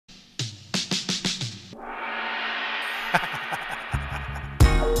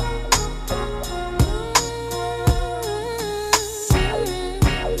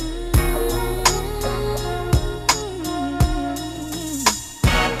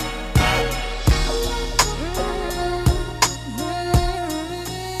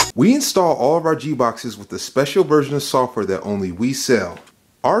We install all of our Gboxes with a special version of software that only we sell.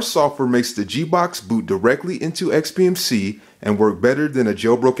 Our software makes the Gbox boot directly into XBMC and work better than a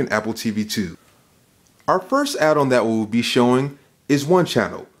jailbroken Apple TV 2. Our first add-on that we will be showing is One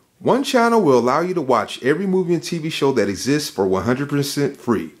Channel. One Channel will allow you to watch every movie and TV show that exists for 100%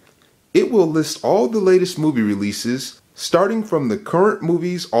 free. It will list all the latest movie releases, starting from the current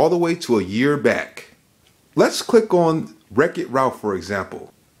movies all the way to a year back. Let's click on Wreck-It Ralph, for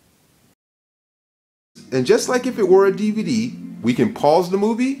example. And just like if it were a DVD, we can pause the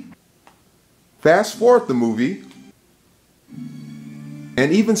movie, fast forward the movie,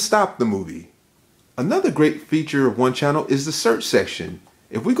 and even stop the movie. Another great feature of One Channel is the search section.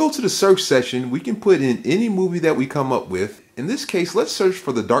 If we go to the search section, we can put in any movie that we come up with. In this case, let's search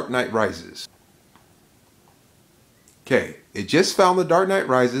for The Dark Knight Rises. Okay, it just found The Dark Knight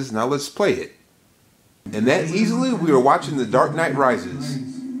Rises. Now let's play it. And that easily, we are watching The Dark Knight Rises.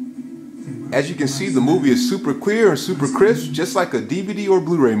 As you can see, the movie is super clear and super crisp, just like a DVD or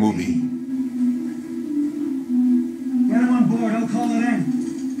Blu-ray movie. Get him on board, I'll call it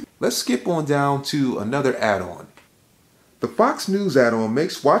in. Let's skip on down to another add-on. The Fox News add-on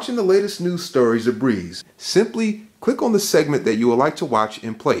makes watching the latest news stories a breeze. Simply click on the segment that you would like to watch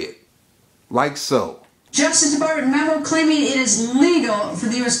and play it. Like so. Justice Department memo claiming it is legal for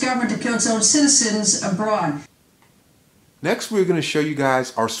the U.S. government to kill its own citizens abroad. Next, we're going to show you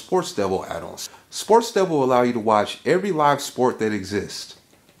guys our Sports Devil add-ons. Sports Devil will allow you to watch every live sport that exists.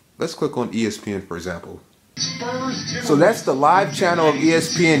 Let's click on ESPN, for example. So that's the live channel of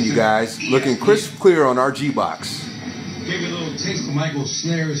ESPN, you guys, looking crisp clear on our Gbox. Give you a little taste of Michael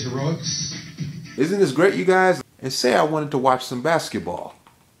Snare's heroics. Isn't this great, you guys? And say I wanted to watch some basketball.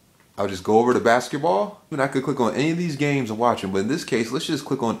 I'll just go over to basketball, and I could click on any of these games and watch them. But in this case, let's just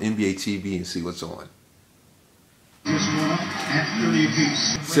click on NBA TV and see what's on.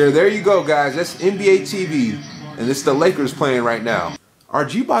 So there you go, guys. That's NBA TV, and it's the Lakers playing right now. Our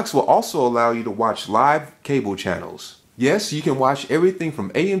Gbox will also allow you to watch live cable channels. Yes, you can watch everything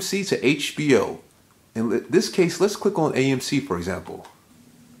from AMC to HBO. In this case, let's click on AMC, for example.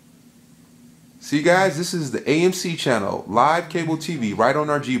 See, guys, this is the AMC channel, live cable TV, right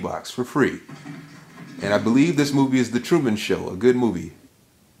on our Gbox for free. And I believe this movie is The Truman Show, a good movie.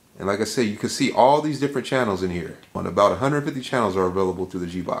 And like I said, you can see all these different channels in here. On about 150 channels are available through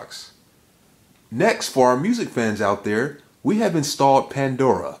the Gbox. Next, for our music fans out there, we have installed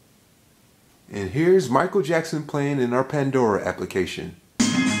Pandora. And here's Michael Jackson playing in our Pandora application.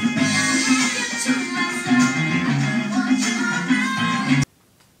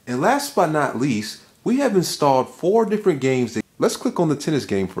 And last but not least, we have installed 4 different games. Let's click on the tennis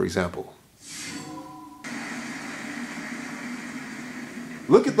game, for example.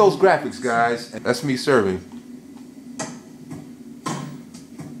 Look at those graphics, guys. That's me serving.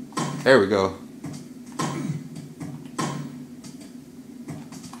 There we go.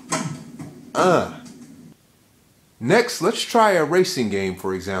 Next, let's try a racing game,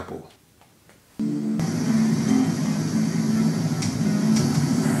 for example.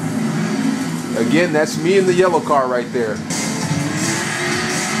 Again, that's me in the yellow car right there.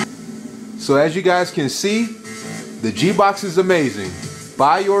 So as you guys can see, the Gbox is amazing.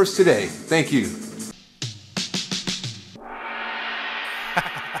 Buy yours today. Thank you.